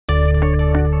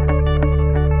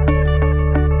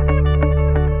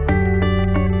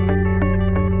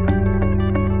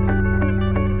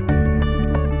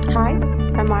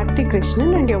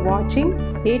Krishnan and you're watching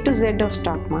A to Z of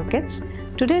stock markets.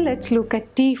 Today let's look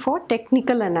at T for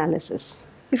technical analysis.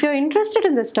 If you're interested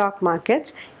in the stock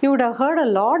markets, you would have heard a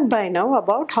lot by now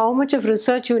about how much of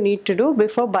research you need to do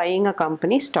before buying a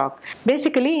company stock.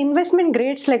 Basically, investment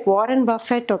grades like Warren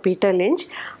Buffett or Peter Lynch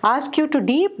ask you to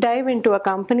deep dive into a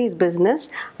company's business,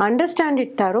 understand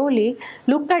it thoroughly,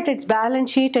 look at its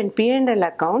balance sheet and P&L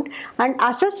account, and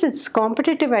assess its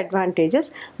competitive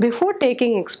advantages before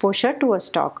taking exposure to a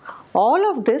stock. All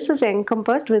of this is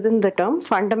encompassed within the term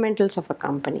fundamentals of a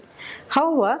company.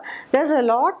 However, there's a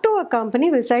lot to a company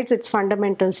besides its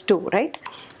fundamentals too, right?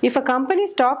 If a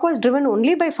company's stock was driven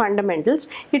only by fundamentals,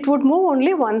 it would move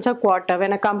only once a quarter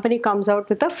when a company comes out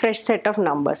with a fresh set of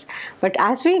numbers. But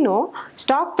as we know,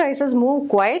 stock prices move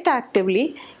quite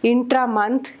actively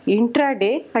intra-month,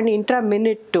 intra-day and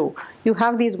intra-minute too. You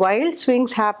have these wild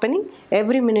swings happening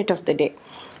every minute of the day.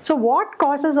 So what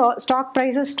causes stock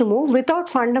prices to move without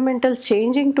fundamentals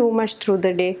changing too much through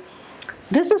the day?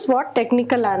 This is what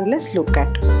technical analysts look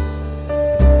at.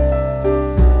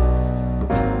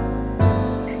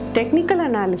 Technical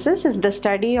analysis is the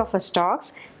study of a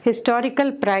stock's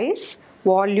historical price,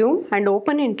 volume and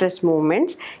open interest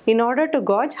movements in order to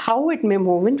gauge how it may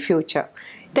move in future.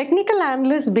 Technical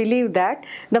analysts believe that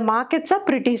the markets are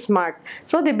pretty smart.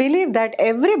 So they believe that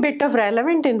every bit of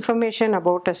relevant information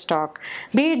about a stock,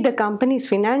 be it the company's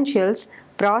financials,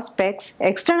 prospects,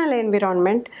 external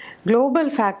environment, global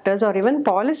factors or even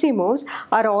policy moves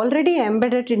are already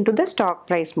embedded into the stock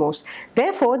price moves.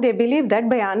 Therefore, they believe that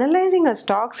by analyzing a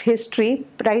stock's history,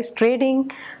 price trading,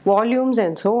 volumes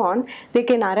and so on, they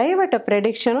can arrive at a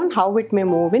prediction on how it may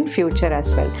move in future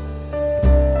as well.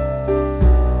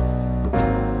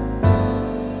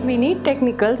 We need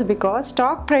technicals because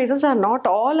stock prices are not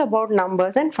all about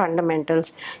numbers and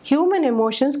fundamentals. Human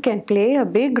emotions can play a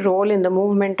big role in the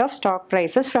movement of stock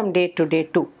prices from day to day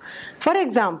too. For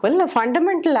example, a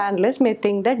fundamental analyst may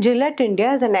think that Gillette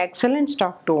India is an excellent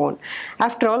stock to own.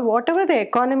 After all, whatever the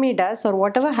economy does or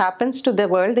whatever happens to the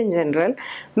world in general,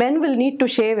 men will need to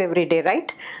shave every day,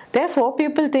 right? Therefore,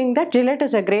 people think that Gillette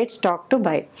is a great stock to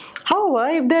buy. However,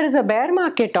 if there is a bear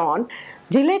market on,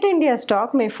 Gillette India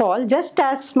stock may fall just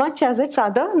as much as its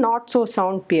other not so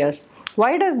sound peers.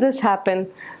 Why does this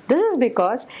happen? This is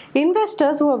because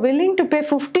investors who are willing to pay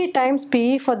 50 times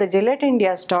PE for the Gillette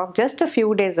India stock just a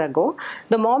few days ago,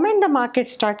 the moment the market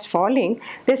starts falling,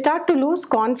 they start to lose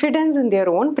confidence in their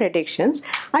own predictions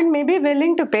and may be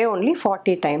willing to pay only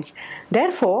 40 times.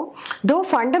 Therefore, though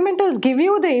fundamentals give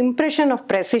you the impression of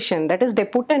precision, that is, they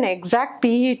put an exact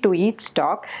PE to each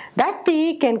stock, that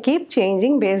PE can keep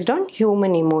changing based on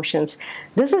human emotions.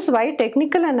 This is why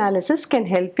technical analysis can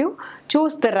help you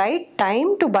choose the right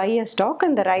time to buy a stock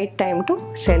and the right time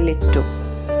to sell it too.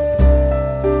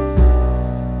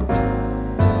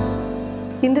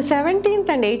 In the 17th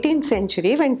and 18th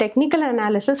century, when technical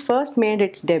analysis first made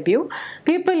its debut,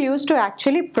 people used to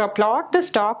actually plot the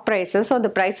stock prices or the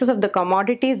prices of the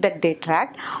commodities that they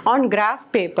tracked on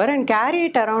graph paper and carry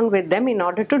it around with them in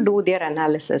order to do their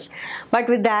analysis. But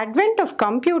with the advent of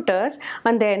computers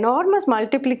and the enormous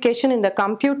multiplication in the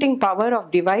computing power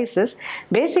of devices,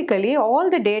 basically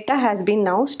all the data has been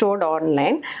now stored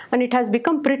online and it has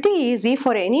become pretty easy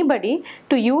for anybody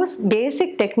to use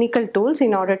basic technical tools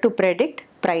in order to predict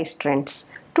price trends.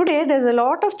 Today, there's a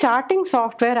lot of charting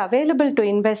software available to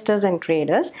investors and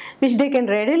traders which they can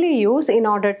readily use in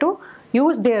order to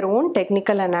use their own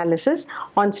technical analysis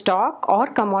on stock or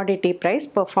commodity price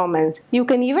performance. You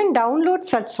can even download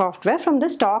such software from the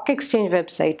stock exchange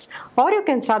websites, or you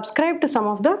can subscribe to some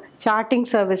of the charting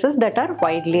services that are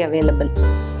widely available.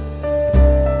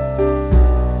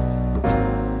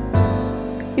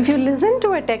 If you listen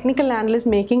to a technical analyst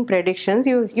making predictions,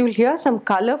 you'll hear some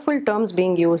colorful terms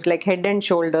being used like head and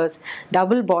shoulders,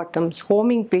 double bottoms,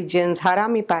 homing pigeons,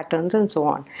 harami patterns and so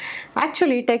on.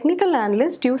 Actually, technical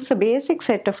analysts use a basic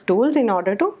set of tools in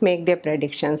order to make their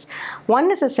predictions. One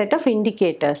is a set of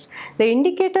indicators. The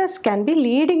indicators can be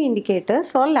leading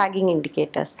indicators or lagging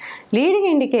indicators. Leading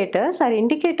indicators are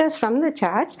indicators from the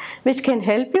charts which can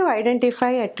help you identify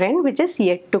a trend which is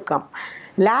yet to come.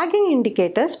 Lagging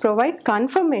indicators provide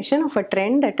confirmation of a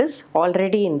trend that is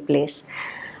already in place.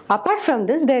 Apart from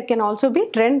this, there can also be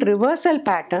trend reversal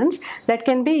patterns that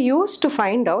can be used to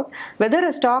find out whether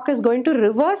a stock is going to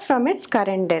reverse from its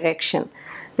current direction.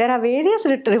 There are various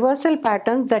reversal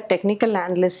patterns that technical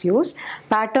analysts use.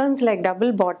 Patterns like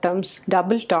double bottoms,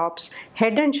 double tops,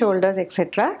 head and shoulders,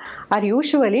 etc. are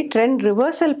usually trend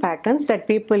reversal patterns that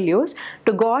people use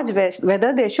to gauge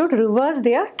whether they should reverse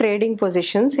their trading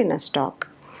positions in a stock.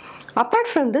 Apart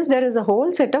from this, there is a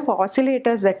whole set of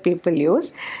oscillators that people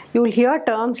use. You will hear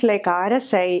terms like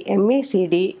RSI,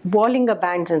 MACD, Bollinger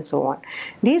Bands and so on.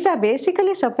 These are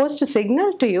basically supposed to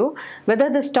signal to you whether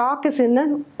the stock is in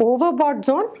an overbought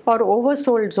zone or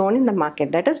oversold zone in the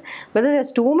market. That is, whether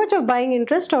there's too much of buying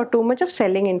interest or too much of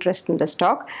selling interest in the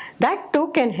stock. That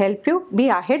too can help you be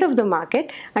ahead of the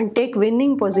market and take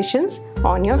winning positions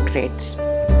on your trades.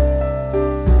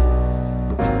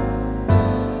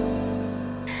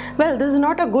 Well, this is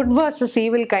not a good versus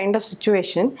evil kind of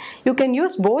situation. You can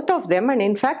use both of them, and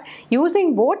in fact,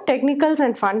 using both technicals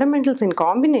and fundamentals in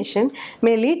combination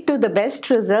may lead to the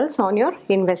best results on your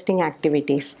investing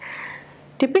activities.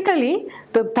 Typically,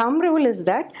 the thumb rule is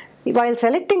that while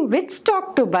selecting which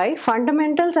stock to buy,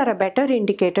 fundamentals are a better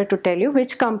indicator to tell you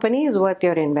which company is worth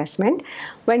your investment.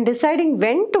 When deciding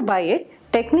when to buy it,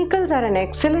 technicals are an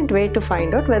excellent way to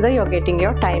find out whether you're getting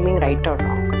your timing right or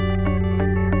wrong.